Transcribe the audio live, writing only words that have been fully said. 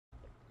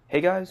Hey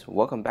guys,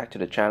 welcome back to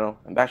the channel.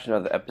 I'm back to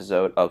another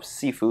episode of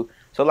Sifu.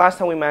 So last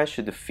time we managed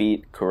to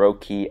defeat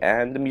Kuroki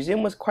and the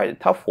museum was quite a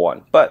tough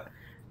one,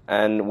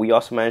 and we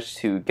also managed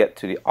to get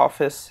to the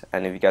office,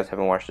 and if you guys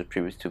haven't watched the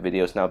previous two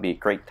videos, now would be a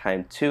great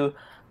time too.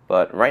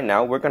 But right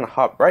now we're gonna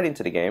hop right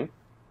into the game,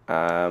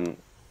 and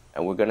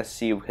we're gonna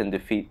see if we can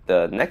defeat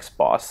the next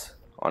boss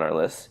on our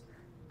list.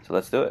 So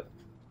let's do it.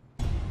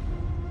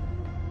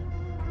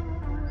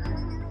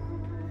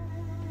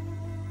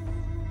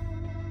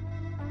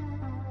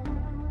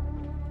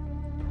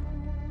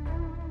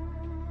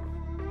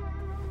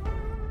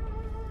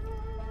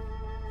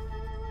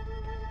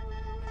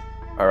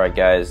 Alright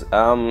guys, just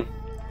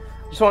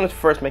wanted to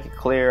first make it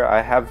clear,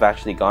 I have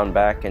actually gone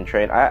back and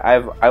trained.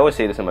 I always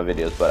say this in my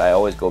videos, but I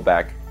always go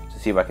back to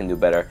see if I can do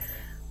better.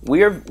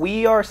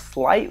 We are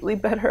slightly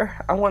better,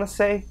 I want to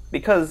say,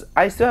 because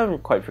I still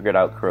haven't quite figured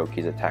out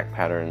Kuroki's attack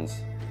patterns.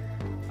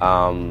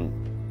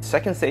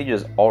 Second stage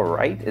is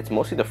alright, it's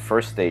mostly the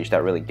first stage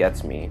that really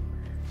gets me.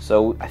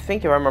 So I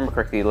think if I remember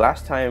correctly,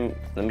 last time,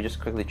 let me just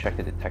quickly check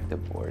the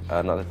detective board,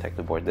 not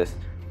detective board, this.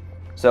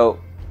 So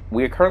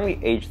we are currently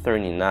age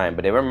 39,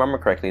 but if I remember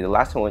correctly, the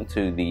last time I went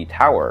to the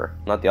tower,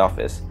 not the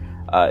office,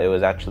 it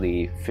was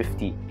actually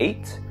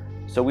 58.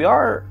 So we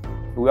are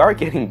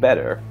getting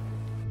better.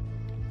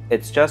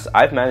 It's just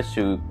I've managed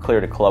to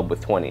clear the club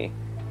with 20.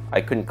 I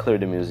couldn't clear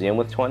the museum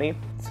with 20,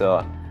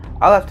 so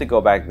I'll have to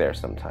go back there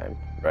sometime,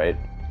 right?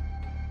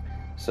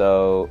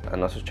 So,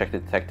 and also check the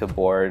detective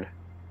board.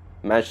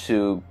 Managed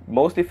to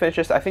mostly finish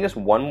this. I think there's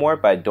one more,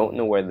 but I don't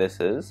know where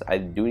this is. I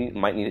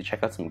might need to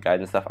check out some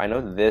guides and stuff. I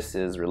know this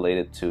is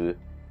related to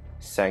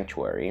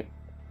Sanctuary,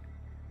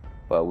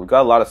 but we've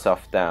got a lot of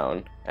stuff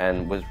down,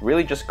 and we've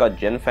really just got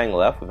JIN-FENG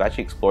left. We've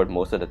actually explored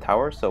most of the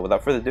tower, so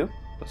without further ado,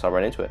 let's hop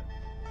right into it.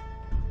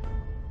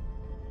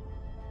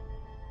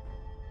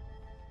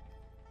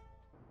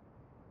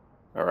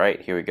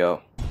 Alright, here we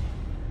go.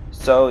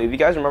 So if you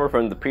guys remember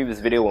from the previous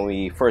video when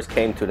we first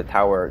came to the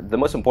tower, the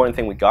most important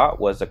thing we got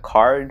was a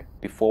card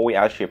before we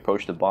actually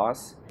approached the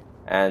boss.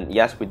 And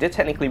yes, we did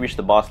technically reach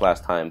the boss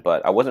last time,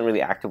 but I wasn't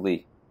really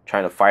actively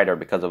trying to fight her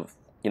because of,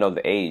 you know,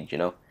 the age, you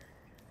know.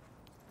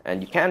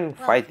 And you can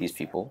fight these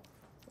people.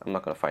 I'm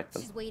not gonna fight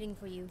them. She's waiting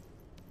for you.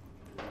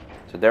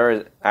 So there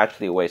is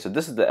actually a way. So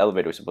this is the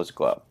elevator we're supposed to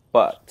go up,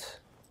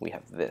 but we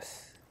have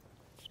this.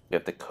 We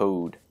have the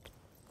code.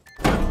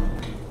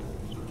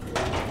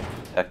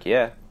 Heck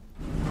yeah.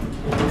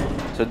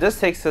 So this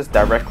takes us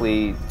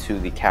directly to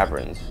the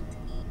caverns.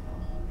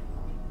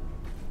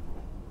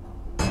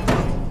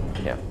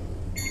 Yeah.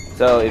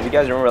 So if you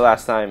guys remember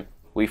last time,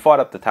 we fought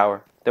up the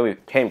tower, then we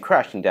came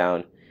crashing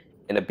down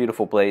in a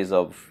beautiful blaze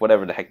of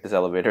whatever the heck this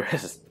elevator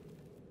is.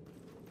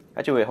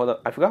 Actually, wait, hold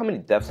up. I forgot how many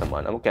deaths I'm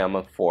on. Okay, I'm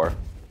on 4.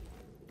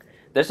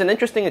 There's an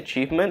interesting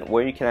achievement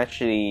where you can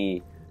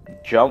actually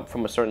jump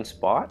from a certain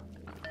spot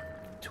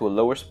to a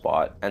lower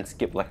spot and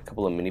skip like a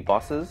couple of mini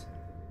bosses.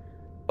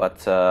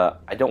 But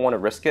I don't want to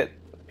risk it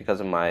because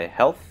of my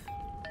health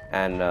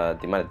and the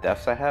amount of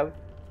deaths I have.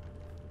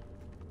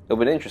 It'll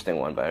be an interesting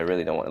one, but I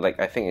really don't want. Like,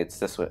 I think it's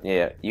this way.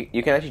 Yeah,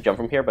 you can actually jump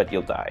from here, but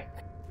you'll die.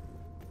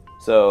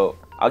 So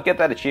I'll get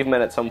that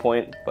achievement at some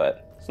point,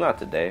 but it's not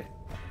today.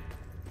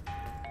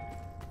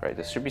 Right,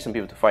 there should be some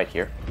people to fight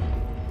here.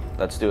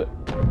 Let's do it.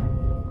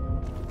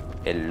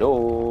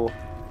 Hello.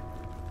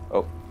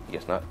 Oh, I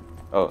guess not.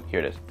 Oh, here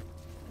it is.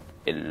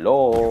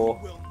 Hello.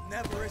 You will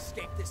never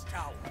escape this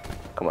tower.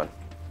 Come on.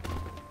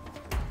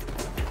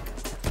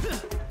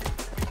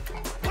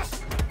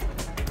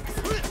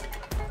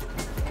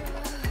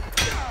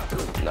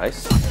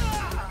 Nice.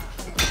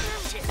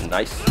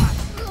 Nice.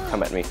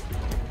 Come at me.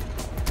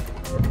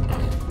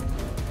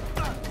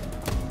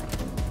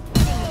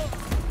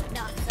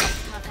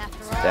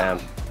 Damn.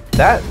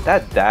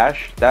 That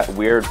dash, that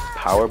weird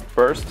power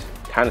burst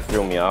kind of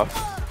threw me off.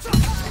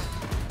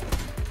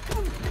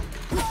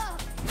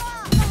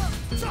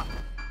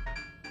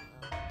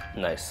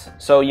 Nice.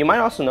 So you might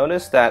also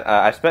notice that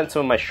I spent some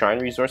of my shrine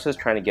resources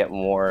trying to get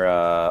more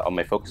on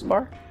my focus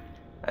bar,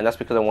 and that's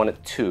because I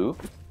wanted 2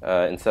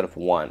 instead of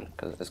 1,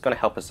 because it's going to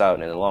help us out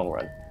in the long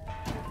run.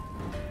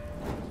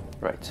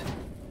 Right.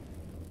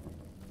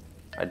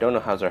 I don't know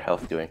how's our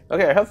health doing.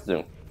 Okay, our health is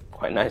doing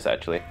quite nice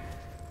actually.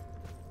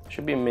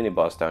 Should be a mini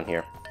boss down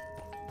here.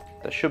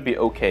 That should be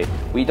okay.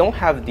 We don't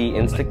have the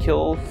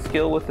insta-kill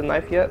skill with the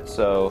knife yet,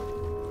 so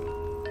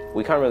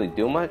we can't really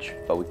do much,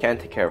 but we can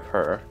take care of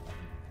her,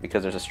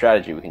 because there's a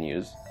strategy we can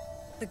use.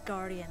 The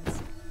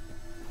Guardians.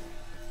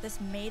 This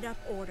made-up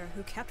order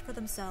who kept for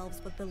themselves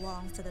what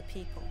belongs to the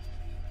people.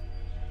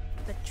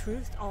 But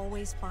truth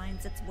always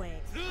finds its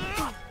way.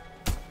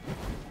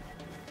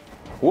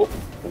 Whoop,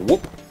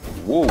 whoop,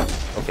 whoa.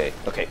 Okay,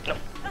 okay, no.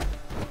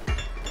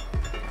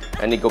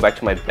 I need to go back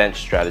to my bench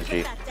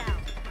strategy.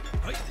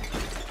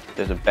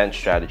 There's a bench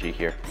strategy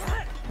here.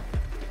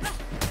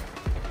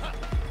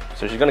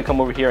 So she's gonna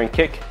come over here and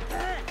kick.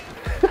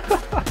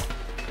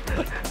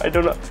 I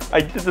don't know.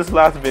 I did this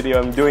last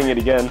video. I'm doing it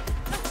again.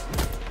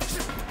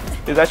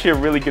 It's actually a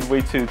really good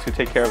way to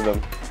take care of them.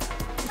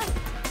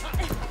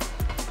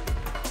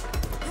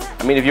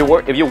 I mean, if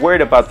you're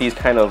worried about these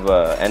kind of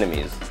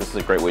enemies, this is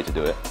a great way to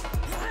do it.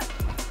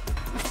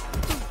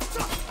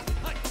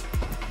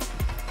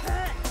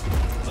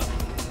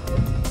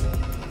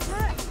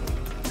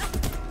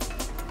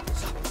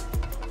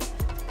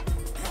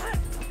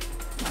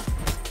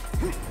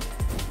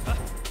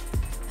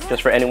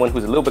 Just for anyone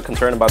who's a little bit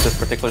concerned about this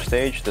particular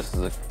stage, this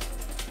is a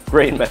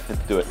great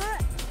method to do it.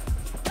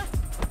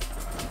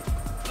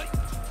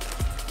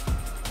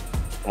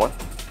 Come on.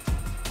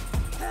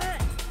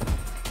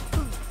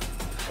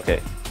 Okay,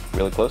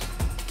 really close.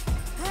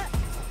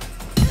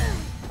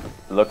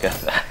 Look at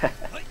that.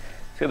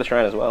 Let's get the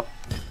shrine as well.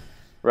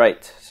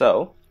 Right,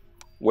 so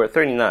we're at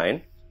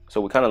 39, so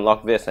we can't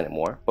unlock this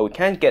anymore, but we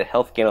can get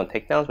health gain on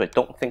takedowns, but I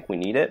don't think we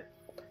need it.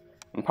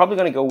 I'm probably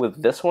going to go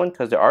with this one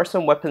because there are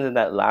some weapons in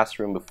that last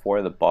room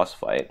before the boss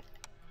fight,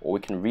 or we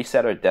can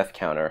reset our death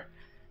counter.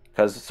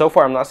 Because so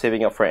far I'm not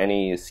saving up for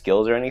any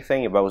skills or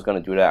anything. If I was going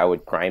to do that, I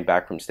would grind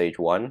back from stage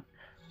 1.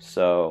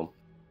 So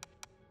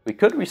we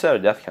could reset our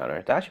death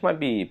counter. That actually might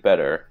be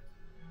better.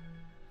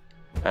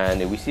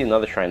 And if we see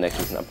another shrine next,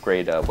 we can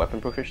upgrade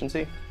weapon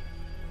proficiency.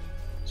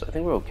 So I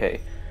think we're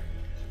okay.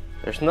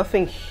 There's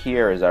nothing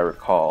here as I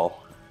recall.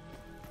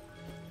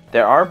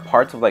 There are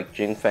parts of like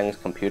JIN-FENG'S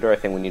computer I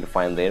think we need to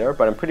find later,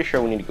 but I'm pretty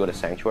sure we need to go to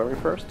Sanctuary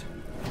first.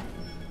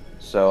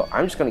 So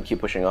I'm just going to keep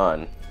pushing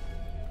on,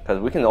 because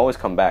we can always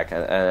come back,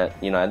 and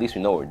you know, at least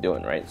we know what we're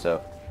doing, right?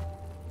 So,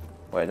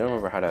 wait, I don't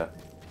remember how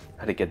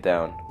to get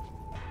down.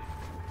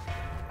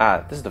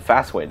 Ah, this is the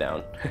fast way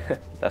down.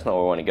 That's not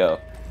where we want to go.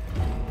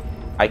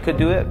 I could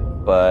do it,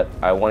 but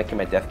I want to keep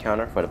my death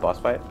counter for the boss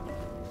fight.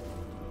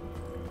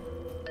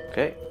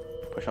 Okay,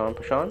 push on,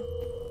 push on.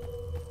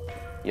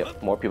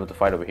 Yep, more people to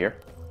fight over here.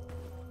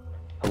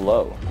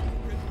 Hello.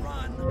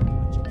 Run,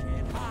 but you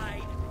can't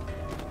hide.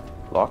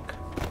 Lock.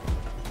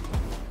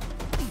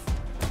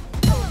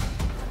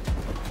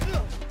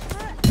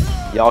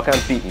 Y'all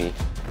can't beat me.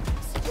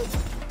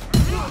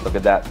 Look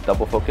at that,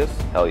 double focus.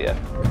 Hell yeah.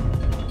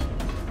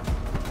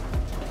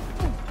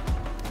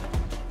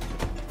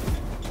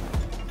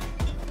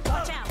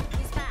 Watch out,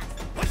 he's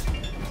fast.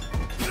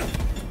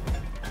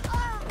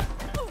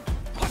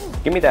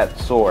 Give me that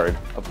sword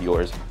of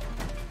yours.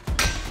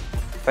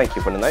 Thank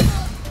you for the knife.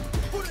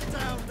 Put it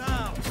down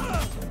now.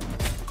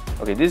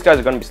 Okay, these guys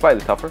are going to be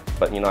slightly tougher,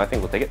 but you know, I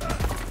think we'll take it.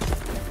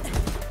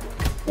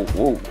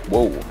 Whoa,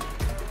 whoa, whoa.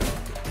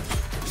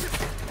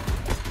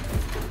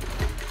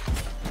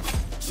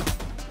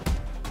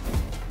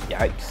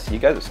 Yikes, you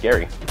guys are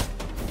scary.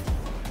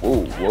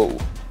 Whoa, whoa.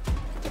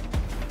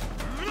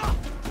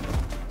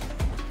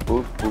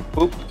 Boop, boop,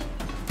 boop.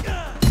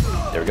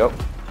 There we go.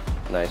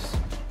 Nice.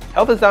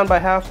 Health is down by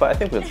half, but I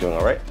think we're doing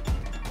alright.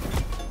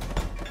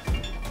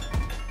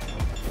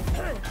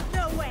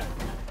 No way.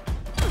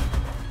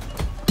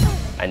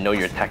 I know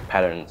your attack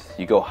patterns.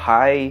 You go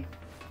high,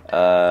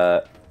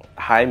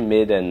 high,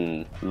 mid,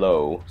 and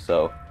low,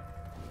 so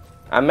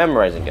I'm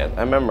memorizing it.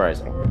 I'm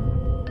memorizing.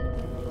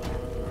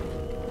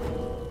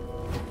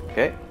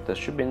 Okay, there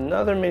should be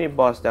another mini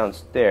boss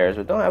downstairs.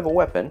 We don't have a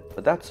weapon,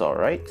 but that's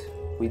alright.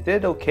 We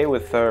did okay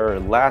with her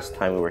last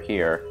time we were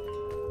here.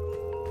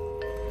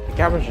 The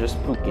caverns are just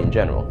spooky in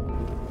general.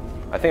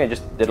 I think I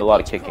just did a lot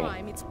of kicking.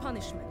 Crime, it's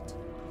punishment,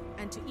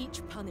 and to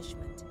each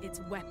punishment, its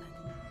weapon.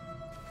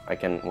 What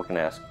can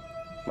I ask?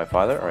 My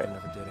father? Alright.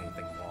 Never did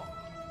anything wrong.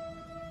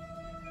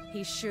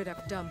 He should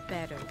have done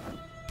better.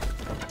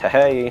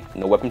 Hey,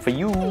 no weapon for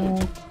you.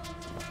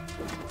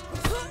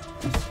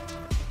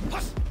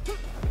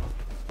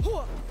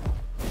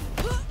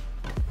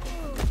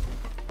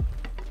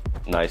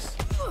 Nice.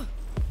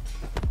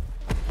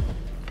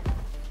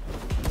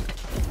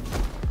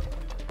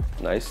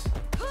 Nice.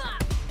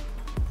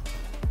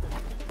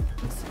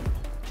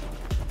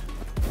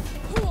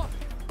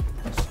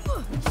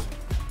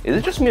 Is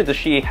it just me or does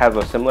she have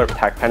a similar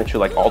attack pattern to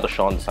like all the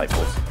Shawn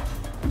disciples?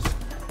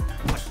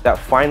 That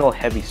final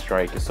heavy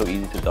strike is so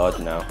easy to dodge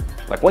now.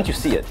 Like once you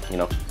see it, you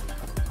know.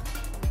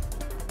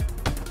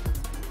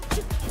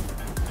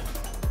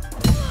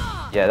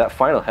 Yeah, that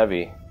final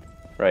heavy.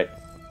 Right.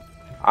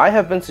 I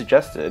have been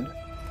suggested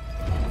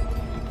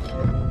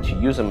to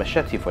use a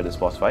machete for this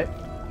boss fight.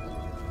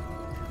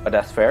 But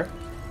that's fair.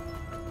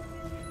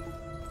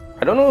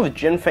 I don't know if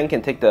JIN-FENG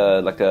can take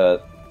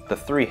the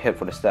 3 hit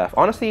for the staff.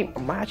 Honestly,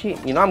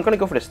 you know, I'm gonna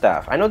go for the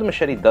staff. I know the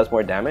machete does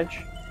more damage,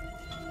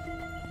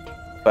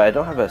 but I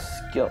don't have a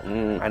skill.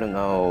 I don't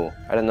know.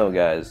 I don't know,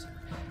 guys.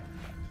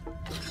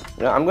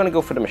 You know, I'm gonna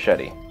go for the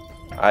machete.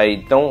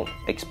 I don't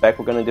expect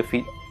we're gonna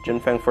defeat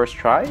JIN-FENG first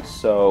try,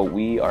 so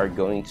we are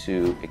going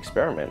to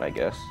experiment, I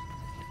guess.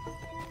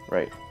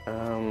 Right.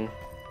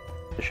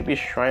 There should be a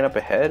shrine up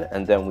ahead,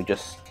 and then we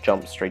just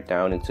jump straight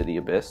down into the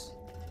abyss.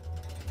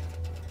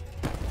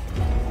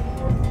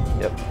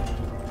 Yep.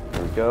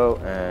 There we go,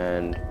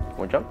 and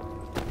more jump.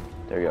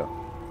 There we go.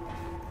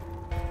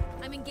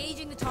 I'm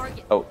engaging the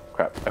target. Oh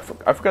crap!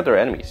 I forgot there are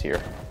enemies here.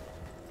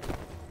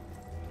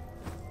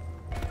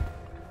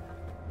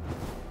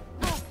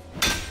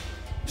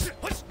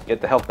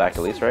 Get the health back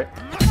at least, right?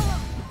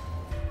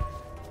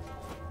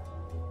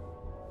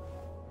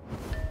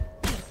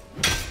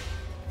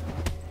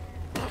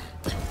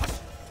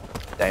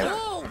 Damn it.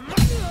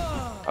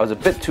 I was a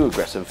bit too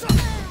aggressive.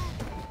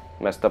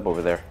 Messed up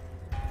over there.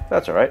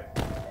 That's alright.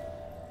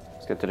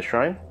 Let's get to the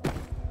shrine.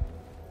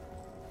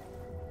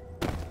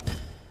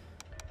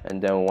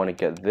 And then we want to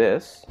get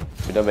this.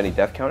 We don't have any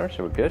death counter,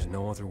 so we're good. There's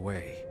no other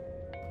way.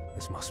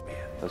 This must be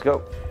it. Let's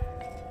go.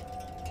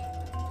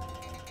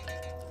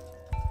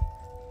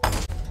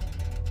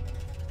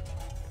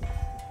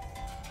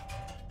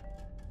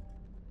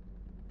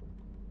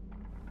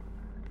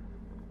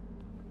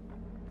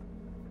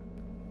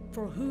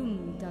 For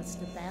whom does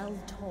the bell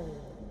toll?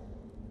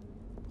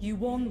 You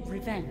want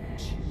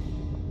revenge,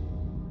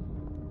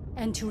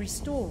 and to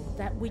restore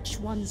that which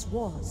once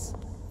was.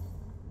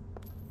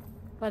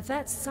 But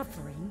that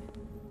suffering,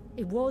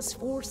 it was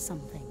for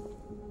something.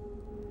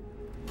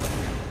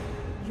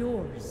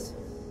 Yours,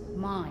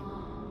 mine,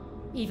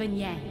 even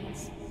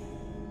Yang's.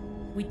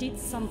 We did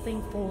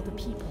something for the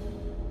people.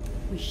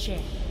 We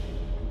shared.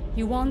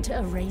 You want to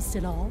erase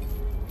it all?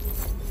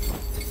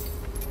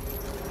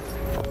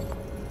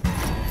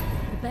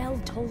 The bell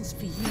tolls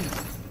for you.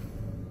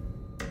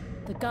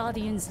 The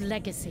Guardian's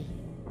legacy.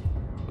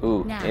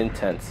 Ooh, now,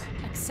 intense.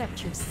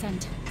 Accept your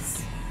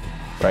sentence.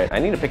 Right, I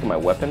need to pick up my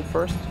weapon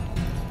first.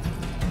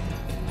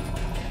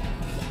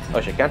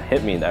 Oh, she can't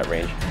hit me in that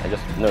range. I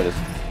just noticed.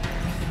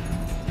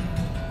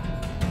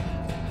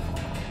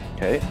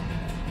 Okay.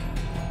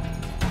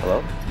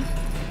 Hello?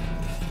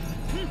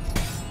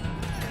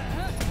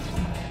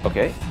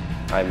 Okay.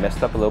 I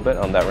messed up a little bit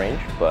on that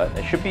range, but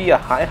it should be a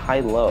high,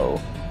 high,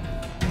 low.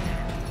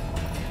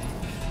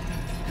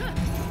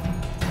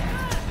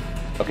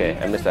 Okay,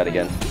 I missed that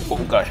again.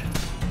 Oh gosh.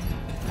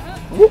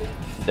 Whoop.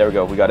 There we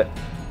go, we got it.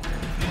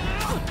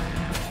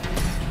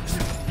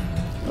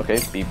 Okay,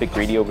 be a bit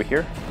greedy over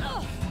here.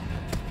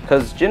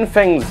 Because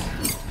JIN-FENG'S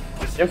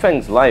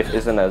life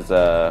isn't as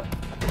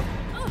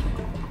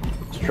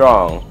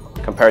strong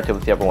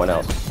comparatively to everyone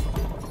else.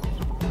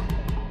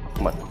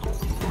 Come on.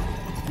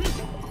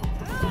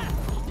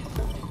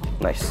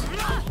 Nice.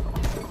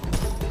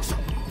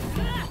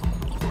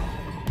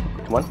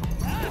 Come on.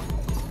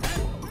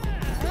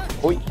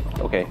 Oi.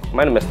 Okay,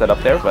 might have messed that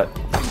up there, but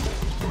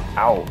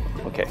ow.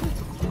 Okay.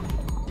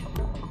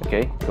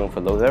 Okay, going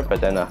for low there,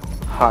 but then a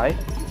high,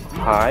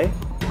 high,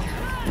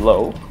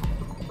 low.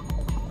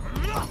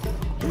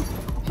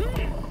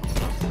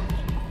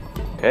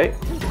 Okay.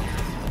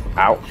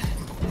 Ow.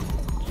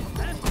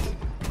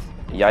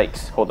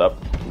 Yikes. Hold up.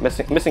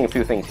 Missing a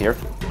few things here.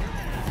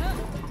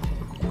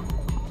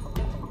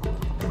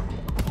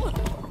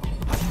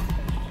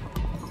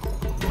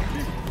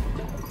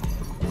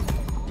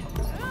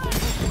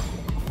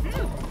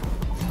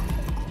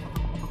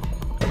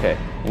 Okay.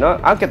 You know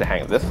what? I'll get the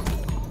hang of this.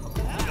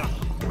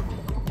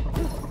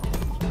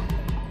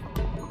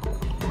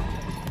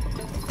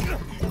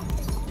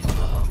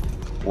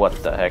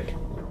 What the heck?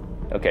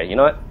 Okay, you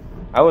know what?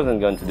 I wasn't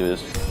going to do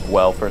this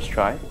well first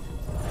try.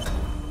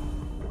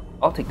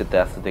 I'll take the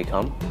deaths as they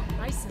come.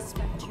 I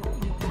suspect you're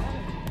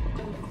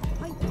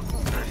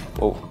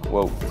Whoa,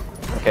 whoa.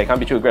 Okay, can't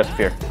be too aggressive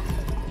here.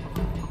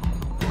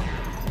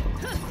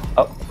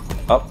 Up,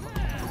 up,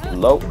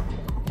 low.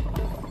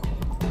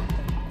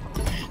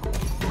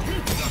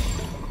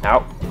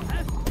 Ow.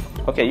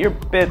 Okay, you're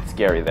a bit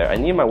scary there. I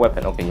need my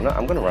weapon. Okay, you know what?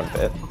 I'm gonna run a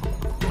bit.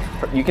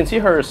 You can see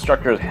her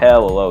structure is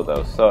hella low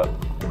though, so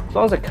as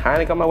long as I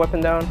kind of got my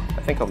weapon down,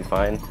 I think I'll be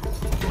fine.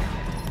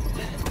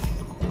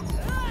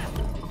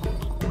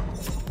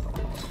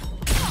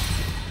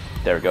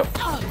 There we go.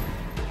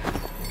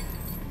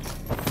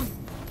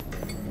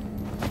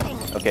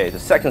 Okay, the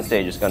second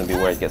stage is going to be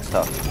where it gets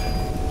tough.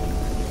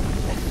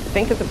 I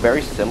think it's a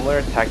very similar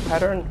attack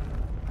pattern,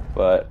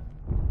 but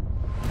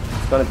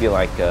it's going to be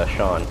like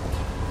Sean.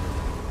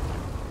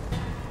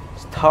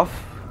 It's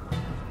tough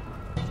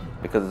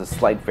because of the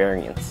slight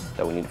variance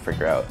that we need to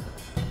figure out.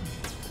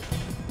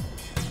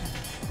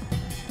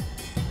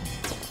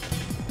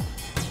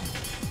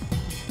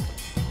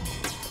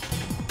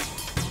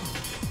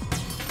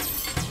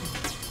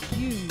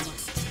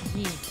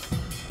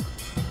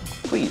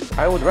 Please,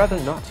 I would rather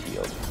not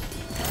yield.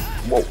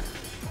 Whoa.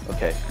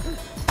 Okay.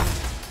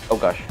 Oh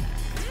gosh.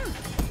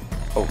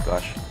 Oh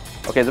gosh.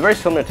 Okay, it's a very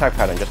similar attack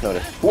pattern, just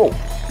noticed. Whoa!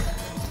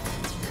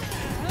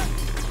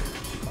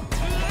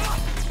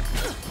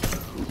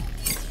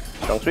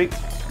 Strong sweep.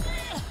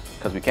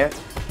 Because we can't.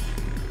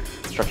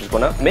 Structure's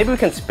going up. Maybe we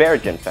can spare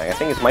JIN-FENG. I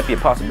think it might be a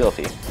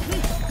possibility.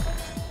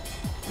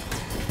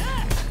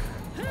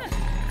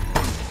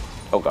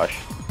 Oh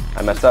gosh.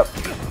 I messed up.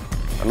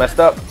 I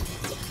messed up.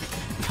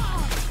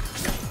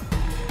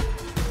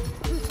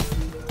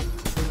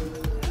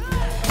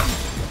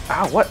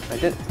 Ow, what? I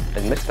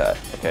missed that.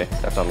 Okay,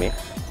 that's on me.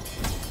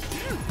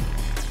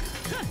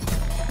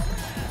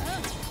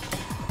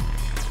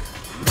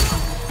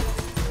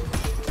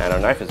 And our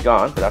knife is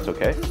gone, but that's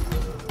okay.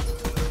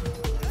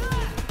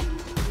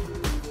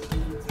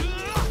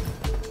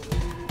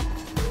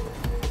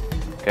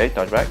 Okay,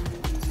 dodge back.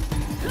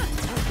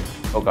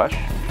 Oh gosh.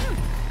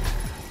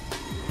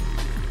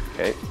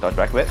 Okay, dodge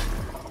back a bit.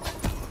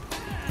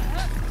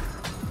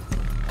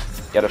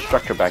 Get our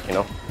structure back, you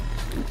know.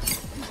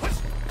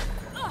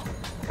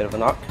 Bit of a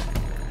knock.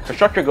 Her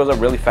structure goes up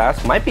really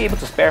fast. Might be able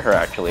to spare her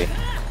actually.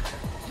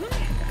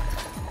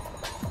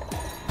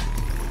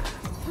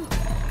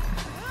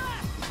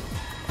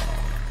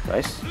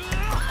 Nice.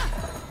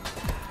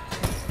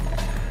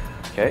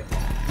 Okay.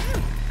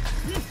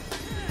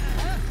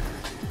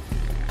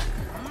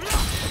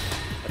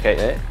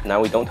 Okay,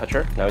 now we don't touch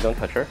her. Now we don't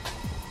touch her.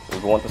 We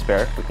want the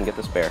spare. We can get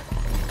the spare.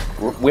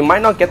 We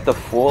might not get the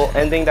full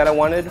ending that I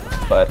wanted,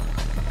 but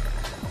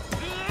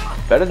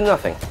better than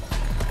nothing.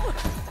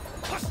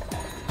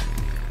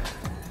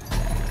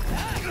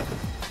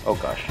 Oh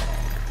gosh.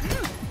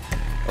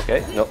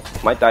 Okay, nope.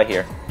 Might die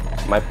here.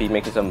 Might be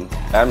making some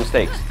bad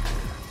mistakes.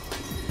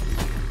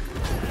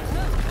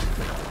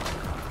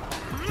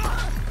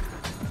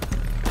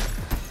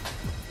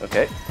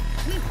 Okay.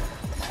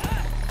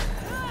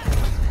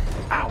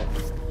 Ow.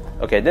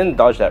 Okay, I didn't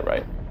dodge that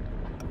right.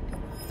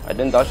 I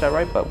didn't dodge that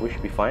right, but we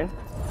should be fine.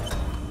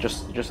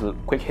 Just a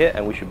quick hit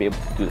and we should be able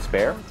to do the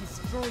spare.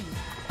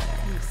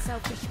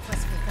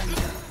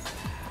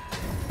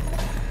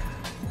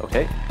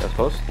 Okay, that's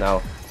close.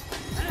 Now,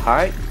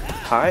 high,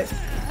 high,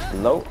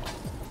 low.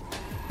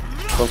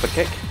 Going for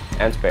kick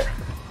and spare.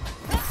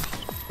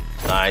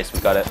 Nice, we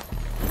got it.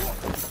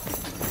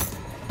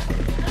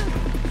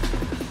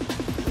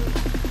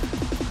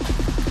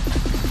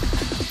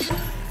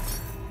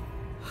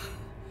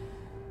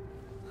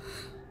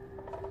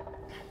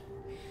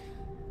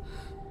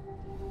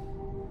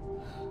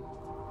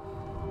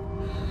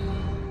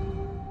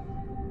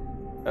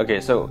 Okay,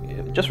 so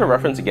just for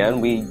reference again,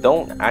 we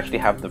don't actually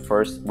have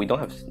we don't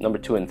have number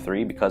 2 and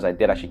 3 because I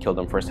did actually kill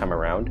them first time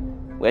around.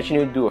 We actually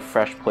need to do a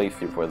fresh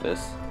playthrough for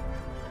this.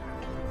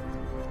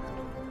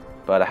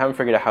 But I haven't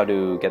figured out how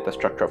to get the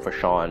structure up for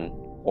Sean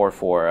or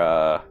for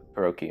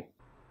Hiroki.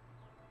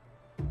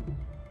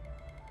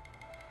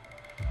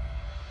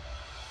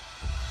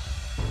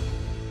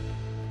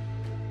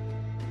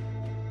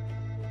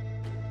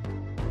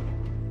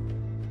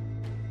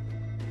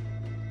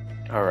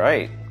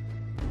 Alright.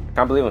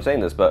 Can't believe I'm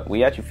saying this, but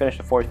we actually finished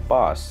the 4th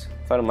boss.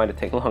 Thought it might have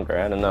taken longer,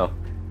 I don't know.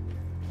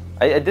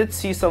 I did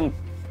see some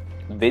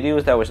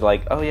videos that was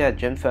like, oh yeah,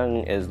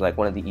 JIN-FENG is like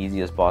one of the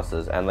easiest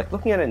bosses, and like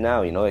looking at it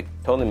now, you know, it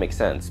totally makes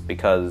sense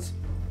because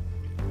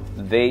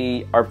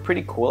they are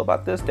pretty cool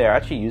about this. They're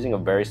actually using a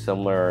very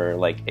similar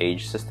like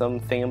age system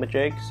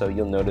thingamajig, so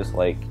you'll notice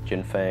like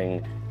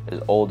JIN-FENG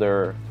is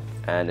older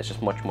and it's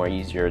just much more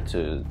easier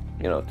to,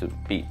 you know, to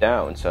beat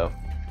down. So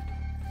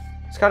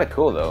it's kind of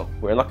cool though.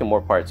 We're unlocking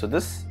more parts. So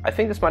this, I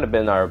think this might have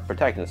been our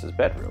protagonist's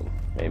bedroom,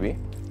 maybe.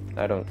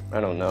 I don't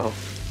know.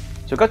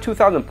 So we got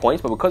 2,000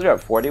 points, but because we're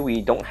at 40,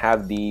 we don't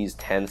have these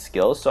 10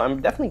 skills. So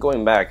I'm definitely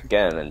going back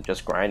again and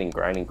just grinding,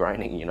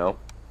 you know.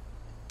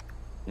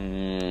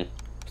 There's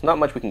not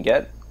much we can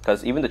get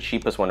because even the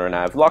cheapest one right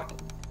now, I've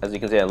locked, as you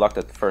can see, I locked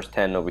at the first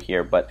 10 over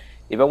here. But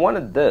if I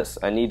wanted this,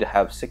 I need to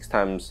have 6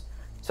 times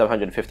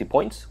 750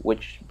 points,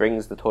 which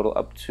brings the total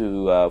up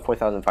to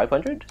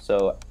 4,500.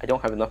 So I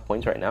don't have enough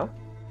points right now.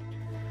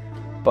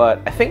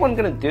 But I think what I'm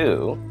gonna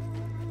do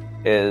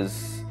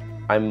is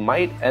I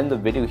might end the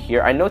video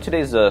here. I know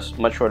today's a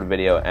much shorter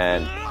video,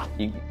 and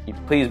you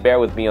please bear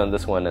with me on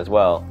this one as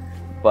well.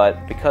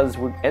 But because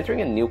we're entering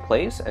a new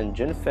place, and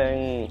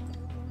JIN-FENG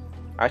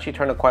actually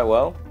turned out quite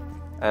well.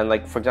 And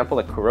like for example,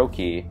 like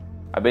Kuroki,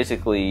 I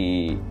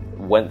basically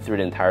went through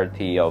the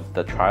entirety of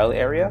the trial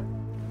area,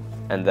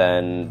 and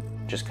then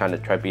just kind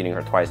of tried beating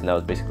her twice, and that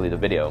was basically the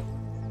video.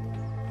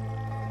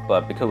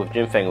 But because with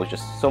JIN-FENG, it was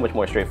just so much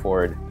more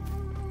straightforward.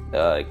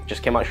 It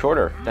just came out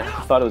shorter than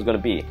I thought it was going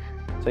to be.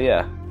 So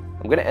yeah,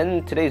 I'm going to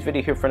end today's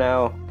video here for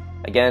now.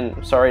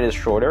 Again, sorry it is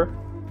shorter,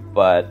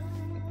 but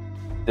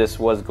this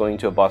was going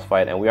to a boss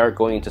fight, and we are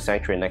going into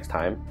Sanctuary next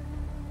time.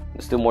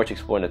 There's still more to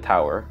explore in the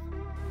tower,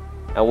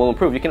 and we'll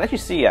improve. You can actually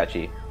see,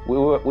 we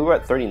were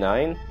at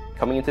 39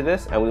 coming into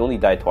this, and we only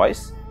died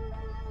twice.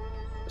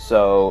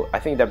 So I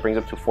think that brings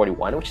up to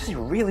 41, which is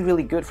really,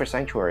 really good for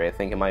Sanctuary, I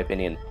think, in my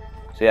opinion.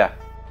 So yeah,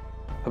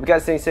 hope you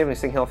guys staying safe and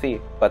staying healthy.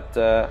 But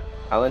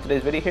I'll end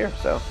today's video here,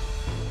 so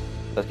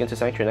let's get into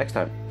Sanctuary next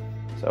time.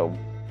 So,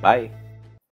 bye.